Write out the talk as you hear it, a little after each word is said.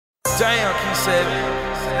Damn, he said it.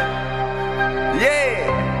 Yeah.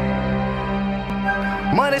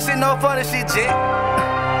 Money shit, no funny shit, G.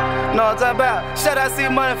 Know what I'm talking about? Shout out C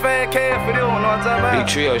Money Fat Cash for this one, know what I'm talking about? Big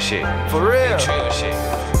trio shit. For real. Big trio shit.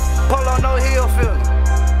 Polo no hill feeling.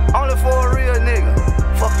 Only for a real nigga.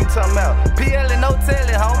 Fuck you talking about? PL and no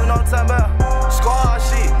telling, homie, know what I'm talking about? Squad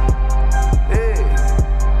shit. Yeah.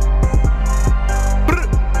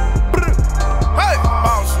 Hey!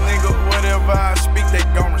 Boss nigga, whatever I speak, they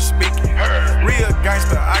gon' respect it. Real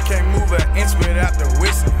gangster, I can't move an inch without the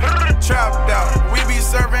whistle. Trapped out, we be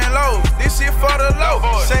serving lows. This shit for the low.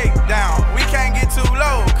 Shake down, we can't get too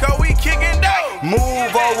low, cause we kicking dough.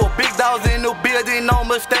 Move over, big dogs in the building, no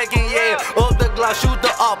mistaking, yeah. Up the glass, shoot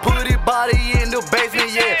the up, put it body in the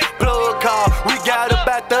basement, yeah. Plug call, we got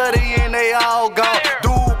about 30 and they all gone.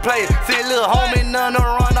 Dude play, see little homie, none to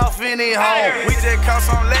run off any home. We just caught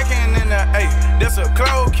some lacking in the A, that's a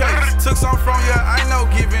closed case. Took some from you, I know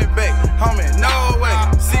giving back, homie, no way.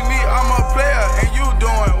 See me, I'm a player, and you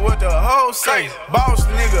doing what the hoe say. Boss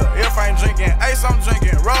nigga, if I ain't drinking Ace, I'm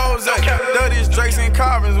drinking Rose. 30's Drakes and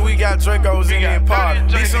Carbons, we got Dracos in the party.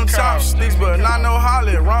 Be some chopsticks, but not no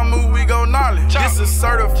Holly. Run move, we go gnarly. This is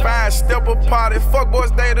certified stepper party. Fuck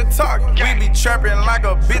boys, they the target. We be trapping like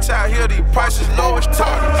a bitch out here. These prices low as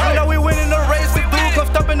target. I know we winning the race, we do. Come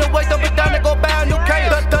stopping the way, dump it down and go buy a new case.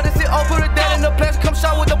 30 sit over, put it down in the place. Come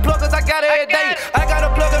shot with the pluggers, I got it every day. I got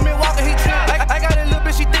a plug in Milwaukee, he trippin'. I got a little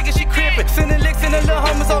bitch, she thinkin' she crippin'. Sending licks and the little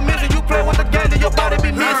homies on missing. You play with the gang, then your body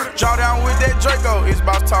be missing. Draw down with that Draco, it's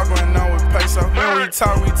boss talking on with Payso. When we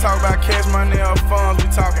talk about cash money or funds, we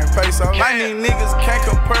talking Payso. Like these niggas can't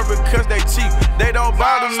compare because they cheap. They don't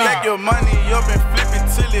bother me. Stack your money up and flip it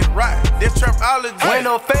till it right. This trapology. When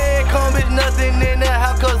no fed come, it's nothing in the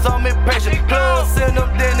house cause I'm impatient. Plus send them,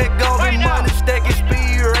 then it gon' be money stacking,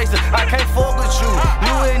 speed racing. I can't fuck with you.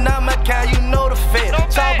 You ain't not my kind, you know the fed.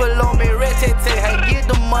 Talk below me, red-tat-tat, hey, get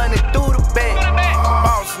the money through the bag.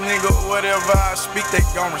 Boss nigga, whatever I speak, they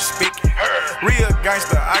gon' respect it. Real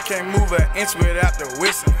gangster, I can't move an inch without the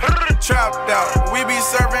whistle. Trapped out, we be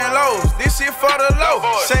serving lows. This shit for the low.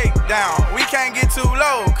 Shake down, we can't get too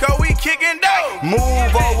low, cause we kicking dough.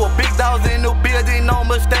 Move over, big dogs in the building, no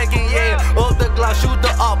mistaking, yeah. Up the glass, shoot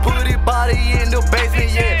the up, put it body in the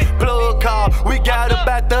basement, yeah. Plug call, we got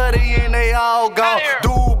about 30 and they all gone.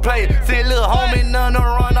 Dude play, see little homie, none to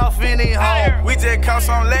run off any home. We just caught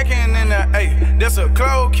some lacking in the A, that's a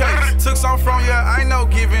closed case. Took some from you, I know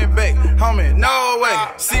giving back, homie, no way.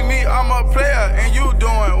 See me, I'm a player, and you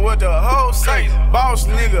doing what the hoe say. Boss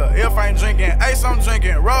nigga, if I ain't drinking Ace, I'm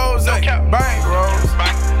drinking Rose. Bank rolls,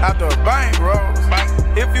 after bank rolls.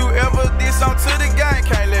 If you ever did something to the gang,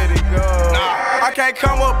 can't let it go. I can't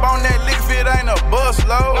come up on that lick if it ain't a bus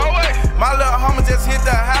load. My little homie just hit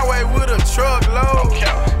the highway with a truckload.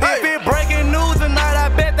 If it breaking news tonight, I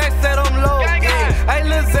bet they set them low. Yeah. Hey,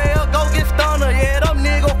 Lil Zell, go get stunner, yeah, them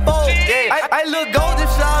nigga folk. Yeah. Hey, Lil Gawd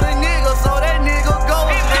just shot a nigga, so that nigga go.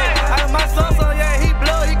 Yeah. Hey, my son, yeah, he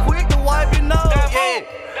blood, he quick to wipe it nose. Yeah.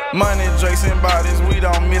 Money, Drakes and bodies, we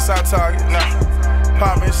don't miss our target.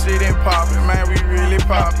 Poppin' shit and poppin', man, we really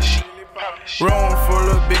poppin'. Room full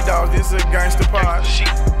of big dogs, this a gangster party.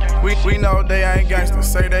 We know they ain't gangster,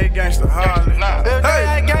 say they gangster hardly. If they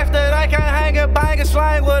ain't gangster, they can't hang and bang and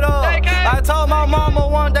slang with us. I told my mama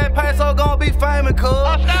one day Payso gon' be famous,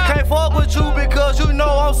 cuz. Can't fuck with you because you know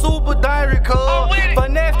I'm super dangerous, cuz.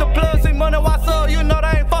 Finesse the plus and money, what's up? You know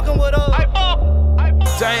they ain't fucking with us.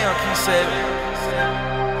 Damn, he said it.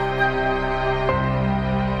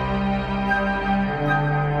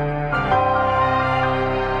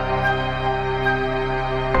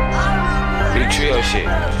 Big trio shit.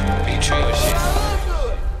 Big trio shit.